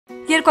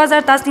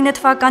2019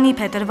 թվականի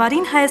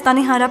փետրվարին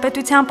Հայաստանի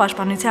Հանրապետության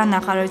Պաշտպանության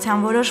նախարարության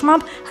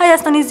որոշմամբ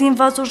Հայաստանի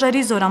զինված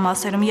ուժերի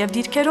զորամասերում եւ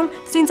դիրքերում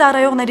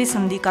զինծառայողների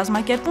սննդի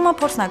կազմակերպումը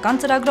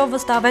փորձնական ծրագրով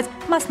վստահվեց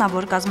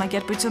մասնավոր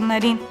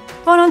կազմակերպություններին,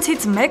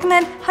 որոնցից մեկն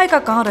էլ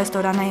հայկական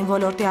ռեստորանային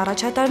ոլորտի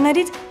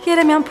առաջատարներից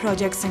Երեմյան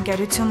Փրոջեքթս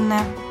ընկերությունն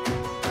է։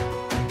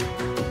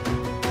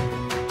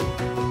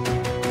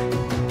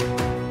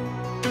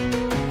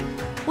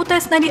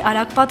 Ուտեստների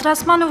արագ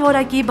պատրաստման ու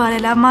որակի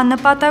բարելավման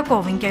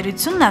նպատակով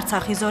ընկերությունն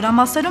Արցախի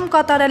զորամասերում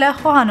կատարել է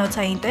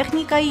խոհանոցային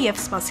տեխնիկայի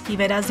եւ սպասքի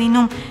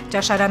վերազինում,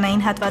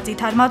 ճաշարանային հատվածի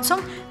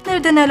թարմացում,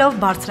 ներդնելով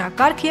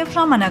բարձրակարգ եւ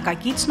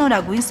ժամանակակից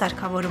նորագույն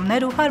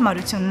սարքավորումներ ու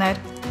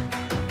հարմարություններ։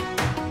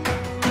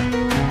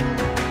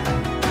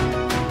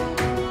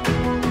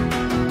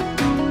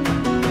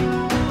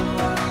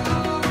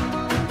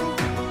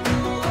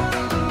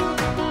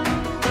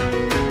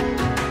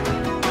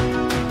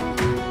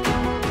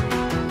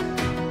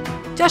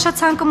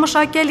 Ճաշացանկը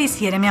մշակելիս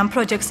Երեմյան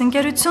Փրոջեքթս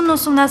ընկերությունն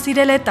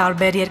ուսումնասիրել է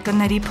տարբեր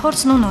երկրների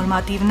փորձն ու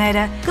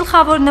նորմատիվները։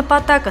 Գլխավոր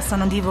նպատակը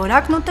սննդի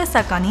որակն ու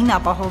տեսականին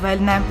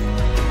ապահովելն է։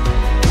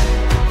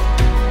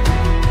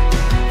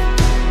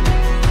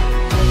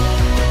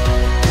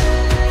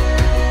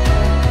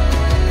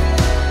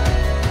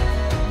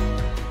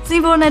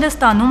 Զինվորները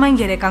ստանում են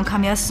 3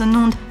 անգամյա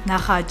սնունդ՝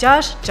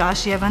 նախաճաշ,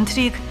 ճաշ եւ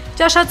ընթրիք։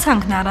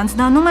 Ճաշացանկն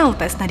առանձնանում է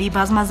ուտեստների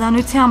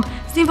բազմազանությամբ,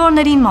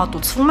 զինվորներին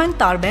մատուցվում են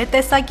տարբեր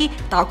տեսակի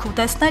տաք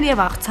ուտեստներ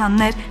եւ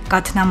աղցաններ,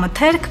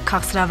 կաթնամթերք,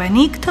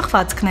 քաղցրավենիք,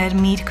 թխվածքներ,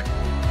 միրգ։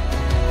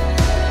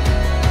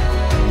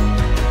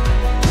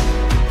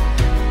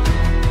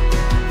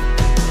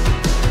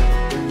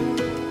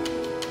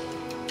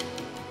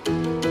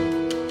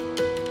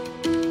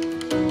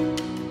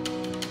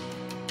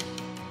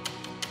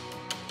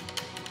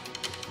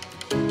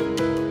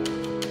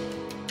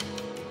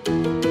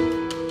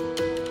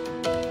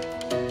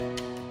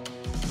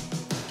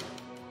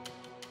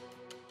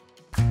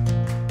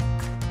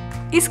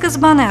 Ի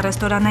սկզբանե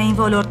ռեստորանային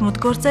ոլորտ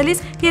մուտք գործելիս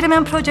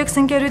Երեմյան Փրոջեքթս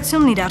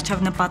ընկերությունն իր առջև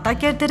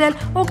նպատակ էր դրել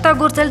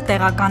օգտագործել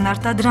տեղական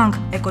արտադրանք,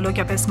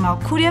 էկոլոգիապես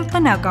մաքուր եւ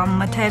բնական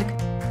մթերք։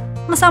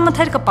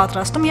 Մսամթերքը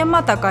պատրաստում եւ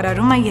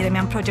մատակարարում է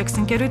Երեմյան Փրոջեքթս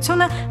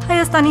ընկերությունը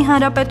Հայաստանի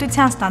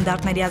Հանրապետության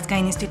ստանդարտների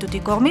ազգային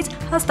ինստիտուտի կողմից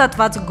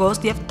հաստատված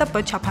ԳՕՍՏ եւ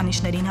ՏՊ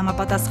չափանիշներին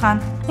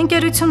համապատասխան։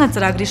 Ընկերությունը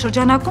ծրագրի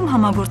շրջանակում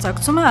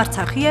համագործակցում է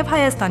Արցախի եւ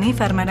Հայաստանի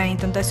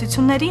ֆերմերային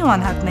տնտեսությունների ու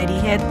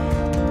անհատների հետ։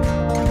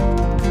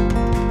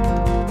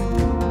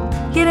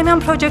 Երեմյան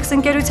Փրոջեքթս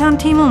ընկերության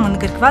թիմում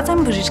ընդգրկված են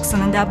բժիշկ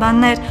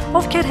սննդաբաններ,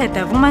 ովքեր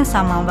հետևում են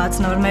սահմանված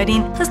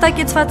նորմերին։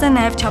 Հստակեցված է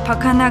նաև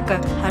չափաքանակը,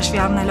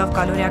 հաշվի առնելով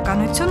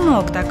կալորիականությունն ու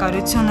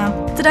օգտակարությունը։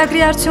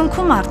 Ծրագրի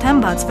արդյունքում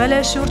արդեն բացվել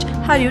է շուրջ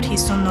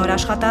 150 նոր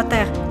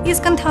աշխատատեղ,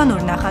 իսկ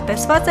ընդհանուր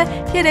նախատեսված է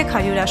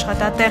 300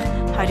 աշխատատեղ,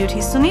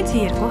 150-ից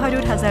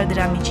 200,000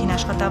 դրամ միջին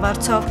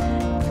աշխատավարձով։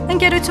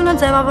 Ընկերությունը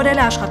ձևավորել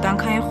է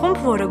աշխատանքային խումբ,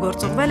 որը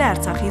գործուղվել է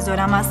Արցախի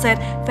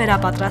զորամասեր,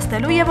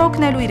 վերապատրաստելու եւ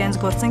օգնելու իրենց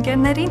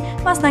գործընկերներին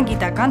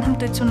մասնագիտական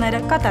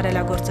հմտությունները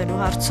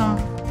կատարելագործելու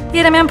հարցում։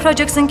 Երեմյան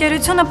Փրոջեքթս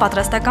ընկերությունը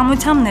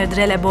պատրաստակամությամբ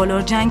ներդրել է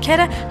բոլոր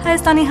ջանքերը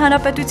Հայաստանի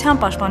Հանրապետության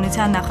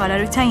Պաշտպանության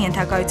նախարարության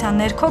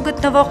ենթակայության ներքո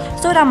գտնվող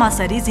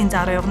զորամասերի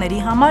զինծառայողների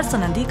համար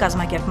սննդի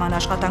կազմակերպման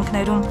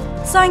աշխատանքներում։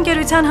 Սա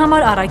ընկերության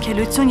համար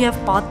առաքելություն եւ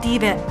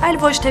պատիվ է,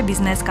 այլ ոչ թե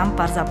բիզնես կամ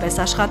պարզապես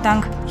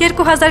աշխատանք։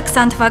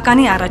 2020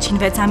 թվականի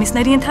առաջին 6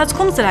 ամիսների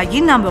ընթացքում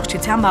ծրագիրն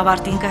ամբողջությամբ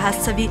ավարտին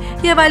կհասցվի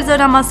եւ այլ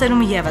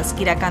զորամասերում եւս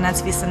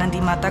կիրականացվի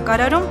սննդի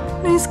մատակարարում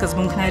նույն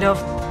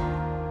սկզբունքներով։